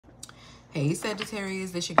Hey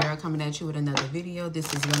Sagittarius, this your girl coming at you with another video. This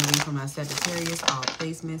is going to be for my Sagittarius, all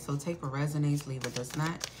placements. So take what resonates, leave what does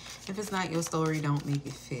not. If it's not your story, don't make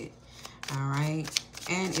it fit. All right.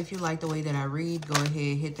 And if you like the way that I read, go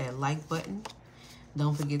ahead, hit that like button.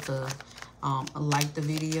 Don't forget to like the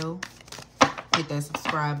video. Hit that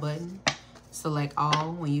subscribe button. Select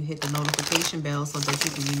all when you hit the notification bell so that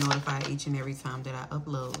you can be notified each and every time that I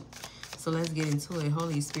upload. So let's get into it.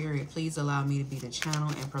 Holy Spirit, please allow me to be the channel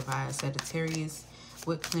and provide Sagittarius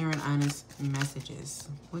with clear and honest messages.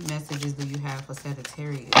 What messages do you have for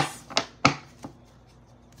Sagittarius?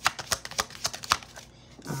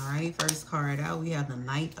 All right, first card out, we have the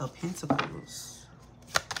Knight of Pentacles.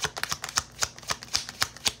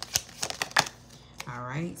 All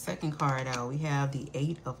right, second card out, we have the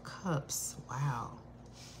Eight of Cups. Wow.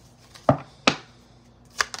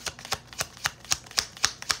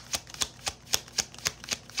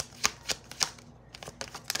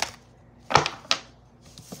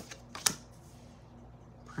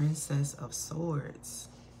 Princess of Swords.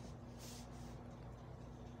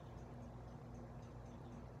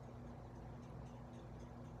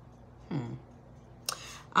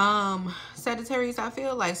 Sagittarius, I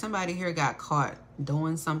feel like somebody here got caught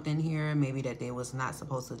doing something here, maybe that they was not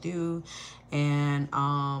supposed to do, and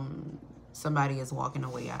somebody is walking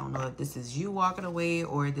away. I don't know if this is you walking away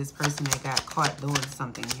or this person that got caught doing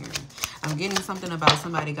something here. I'm getting something about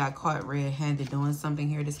somebody got caught red-handed doing something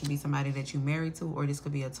here. This could be somebody that you married to, or this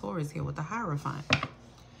could be a Taurus here with the Hierophant.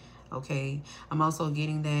 Okay, I'm also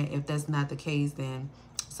getting that if that's not the case, then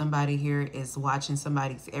somebody here is watching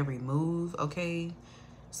somebody's every move. Okay,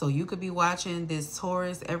 so you could be watching this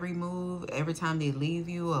Taurus every move, every time they leave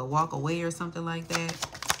you or walk away or something like that.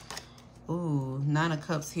 Ooh, Nine of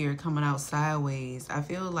Cups here coming out sideways. I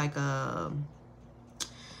feel like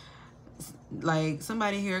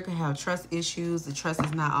somebody here could have trust issues. The trust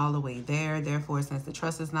is not all the way there. Therefore, since the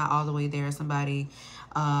trust is not all the way there, somebody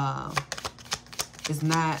is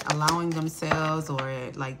not allowing themselves, or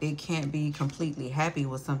like they can't be completely happy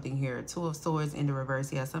with something here. Two of Swords in the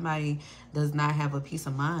reverse. Yeah, somebody does not have a peace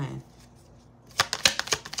of mind.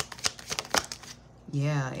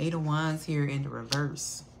 Yeah, Eight of Wands here in the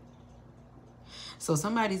reverse. So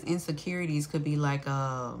somebody's insecurities could be like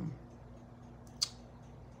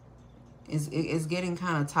it's getting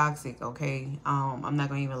kind of toxic. Okay, I'm not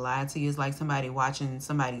gonna even lie to you. It's like somebody watching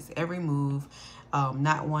somebody's every move,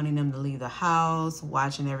 not wanting them to leave the house,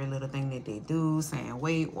 watching every little thing that they do, saying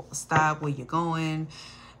wait, stop, where you going.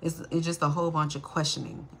 It's just a whole bunch of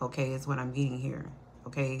questioning. Okay, is what I'm getting here.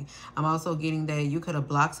 Okay, I'm also getting that you could have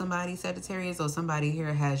blocked somebody, Sagittarius, or somebody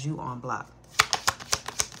here has you on block.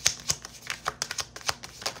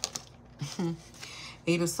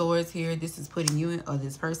 Eight of Swords here. This is putting you in, or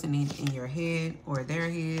this person in your head or their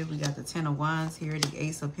head. We got the Ten of Wands here, the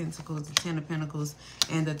Ace of Pentacles, the Ten of Pentacles,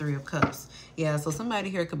 and the Three of Cups. Yeah, so somebody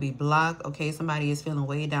here could be blocked. Okay, somebody is feeling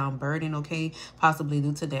way down, burdened. Okay, possibly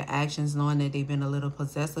due to their actions, knowing that they've been a little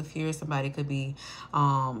possessive here. Somebody could be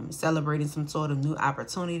celebrating some sort of new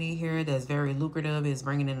opportunity here that's very lucrative, is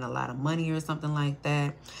bringing in a lot of money or something like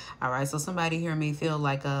that. All right, so somebody here may feel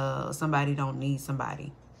like somebody don't need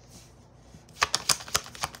somebody.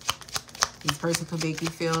 This person could make you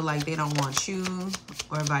feel like they don't want you,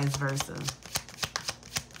 or vice versa.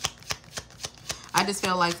 I just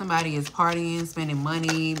feel like somebody is partying, spending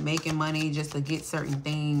money, making money just to get certain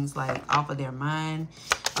things like off of their mind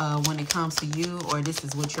when it comes to you, or this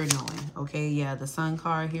is what you're doing. Okay, yeah, the Sun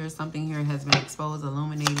card here, something here has been exposed,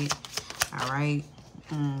 illuminated. All right.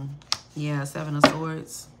 Yeah, Seven of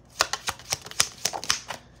Swords.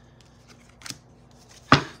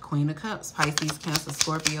 Queen of Cups, Pisces, Cancer,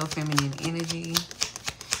 Scorpio, feminine energy.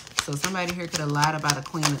 So somebody here could have lied about a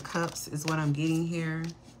Queen of Cups is what I'm getting here.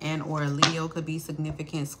 And or a Leo could be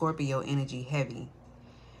significant. Scorpio energy heavy.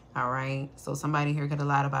 All right. So somebody here could have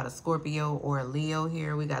lied about a Scorpio or a Leo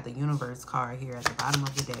here. We got the Universe card here at the bottom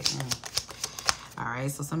of the deck. All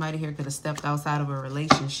right. So somebody here could have stepped outside of a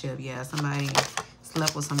relationship. Yeah, somebody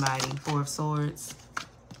slept with somebody. Four of Swords.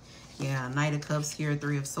 Yeah, Knight of Cups here,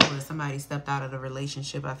 Three of Swords. Somebody stepped out of the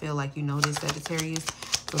relationship. I feel like you know this, Sagittarius.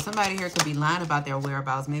 So somebody here could be lying about their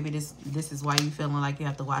whereabouts. Maybe this is why you feeling like you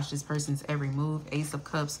have to watch this person's every move. Ace of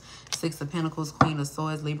Cups, Six of Pentacles, Queen of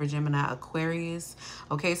Swords, Libra, Gemini, Aquarius.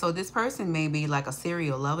 Okay, so this person may be like a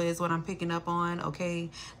serial lover is what I'm picking up on. Okay,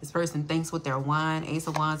 this person thinks with their wine. Ace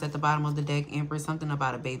of Wands at the bottom of the deck. Empress, something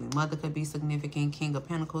about a baby mother could be significant. King of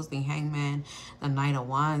Pentacles, the Hangman, the Knight of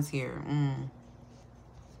Wands here.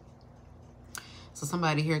 So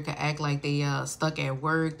somebody here could act like they stuck at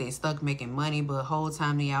work, they stuck making money, but the whole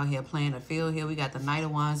time they out here playing the field here. We got the Knight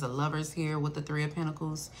of Wands, the Lovers here with the Three of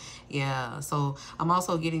Pentacles. Yeah, so I'm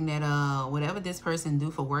also getting that whatever this person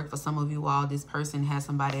do for work, for some of you all, this person has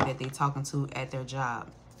somebody that they talking to at their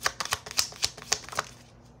job.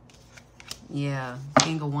 Yeah,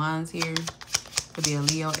 King of Wands here. Could be a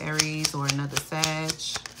Leo, Aries, or another Sag,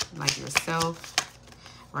 like yourself.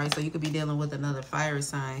 Right, so you could be dealing with another fire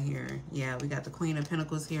sign here. Yeah, we got the Queen of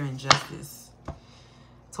Pentacles here in Justice.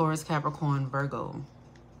 Taurus, Capricorn, Virgo.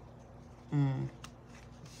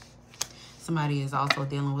 Somebody is also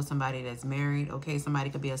dealing with somebody that's married. Okay, somebody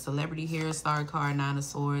could be a celebrity here. Star card, Nine of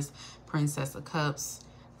Swords, Princess of Cups,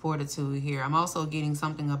 Fortitude here. I'm also getting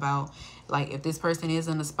something about, like, if this person is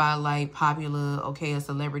in the spotlight, popular, okay, a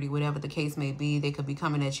celebrity, whatever the case may be, they could be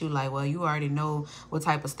coming at you like, well, you already know what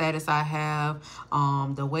type of status I have,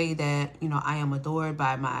 the way that, you know, I am adored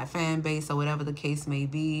by my fan base, or whatever the case may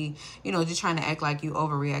be, you know, just trying to act like you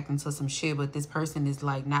overreacting to some shit, but this person is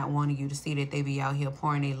like not wanting you to see that they be out here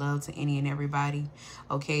pouring their love to any and everybody,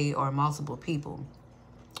 okay, or multiple people,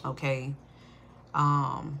 okay.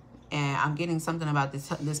 And I'm getting something about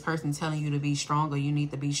this person telling you to be strong, or you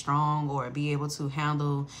need to be strong, or be able to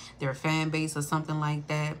handle their fan base or something like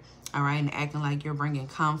that. All right, and acting like you're bringing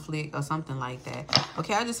conflict or something like that.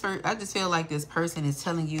 Okay, I just feel like this person is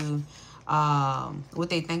telling you what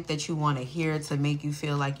they think that you want to hear to make you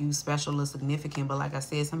feel like you special or significant. But like I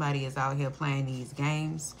said, somebody is out here playing these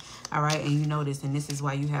games. All right, and you know this, and this is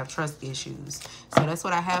why you have trust issues. So that's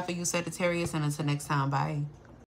what I have for you, Sagittarius, and until next time, bye.